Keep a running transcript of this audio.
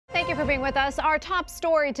for being with us. Our top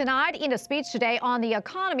story tonight, in a speech today on the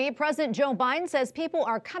economy, President Joe Biden says people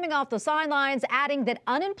are coming off the sidelines, adding that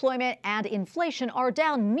unemployment and inflation are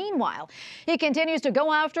down. Meanwhile, he continues to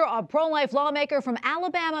go after a pro-life lawmaker from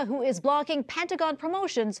Alabama who is blocking Pentagon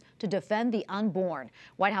promotions to defend the unborn.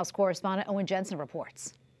 White House correspondent Owen Jensen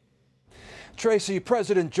reports. Tracy,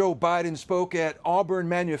 President Joe Biden spoke at Auburn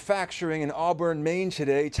Manufacturing in Auburn, Maine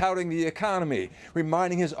today, touting the economy,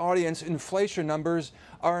 reminding his audience inflation numbers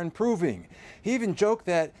are improving. He even joked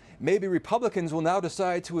that maybe Republicans will now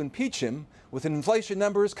decide to impeach him with inflation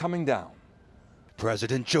numbers coming down.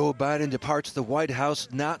 President Joe Biden departs the White House,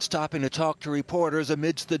 not stopping to talk to reporters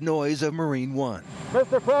amidst the noise of Marine One.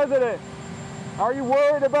 Mr. President, are you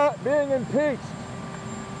worried about being impeached?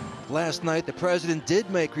 Last night, the president did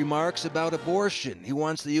make remarks about abortion. He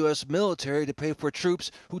wants the U.S. military to pay for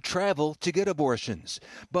troops who travel to get abortions.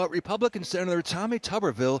 But Republican Senator Tommy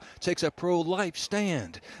Tuberville takes a pro-life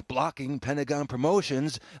stand, blocking Pentagon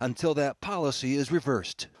promotions until that policy is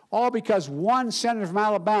reversed. All because one senator from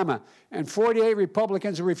Alabama and 48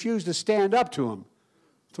 Republicans who refused to stand up to him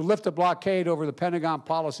to lift the blockade over the Pentagon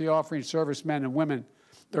policy offering servicemen and women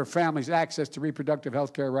their families access to reproductive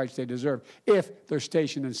health care rights they deserve if they're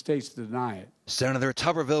stationed in states that deny it. Senator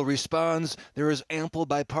Tuberville responds, there is ample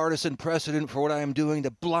bipartisan precedent for what I am doing to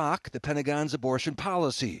block the Pentagon's abortion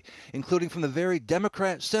policy, including from the very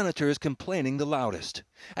Democrat senators complaining the loudest.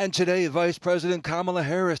 And today, Vice President Kamala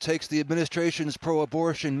Harris takes the administration's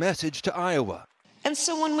pro-abortion message to Iowa. And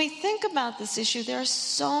so when we think about this issue, there are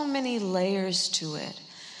so many layers to it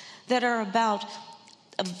that are about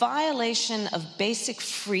a violation of basic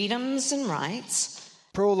freedoms and rights.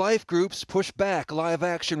 Pro-life groups push back. Live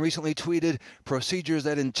Action recently tweeted, procedures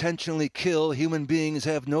that intentionally kill human beings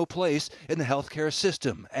have no place in the healthcare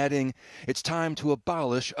system, adding, it's time to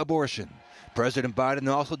abolish abortion. President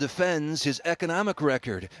Biden also defends his economic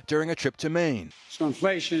record during a trip to Maine. So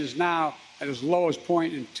inflation is now at its lowest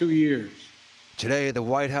point in 2 years. Today, the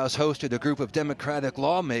White House hosted a group of Democratic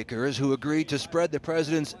lawmakers who agreed to spread the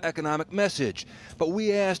president's economic message. But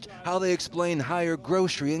we asked how they explain higher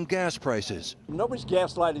grocery and gas prices. Nobody's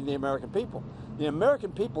gaslighting the American people. The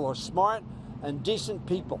American people are smart and decent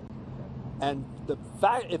people. And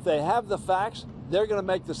if they have the facts, they're going to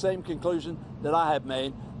make the same conclusion that I have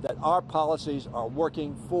made, that our policies are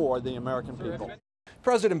working for the American people.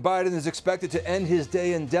 President Biden is expected to end his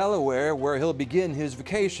day in Delaware, where he'll begin his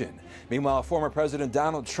vacation. Meanwhile, former President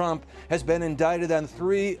Donald Trump has been indicted on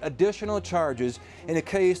 3 additional charges in a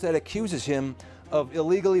case that accuses him of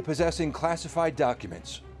illegally possessing classified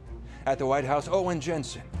documents. At the White House, Owen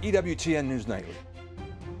Jensen, EWTN News Nightly.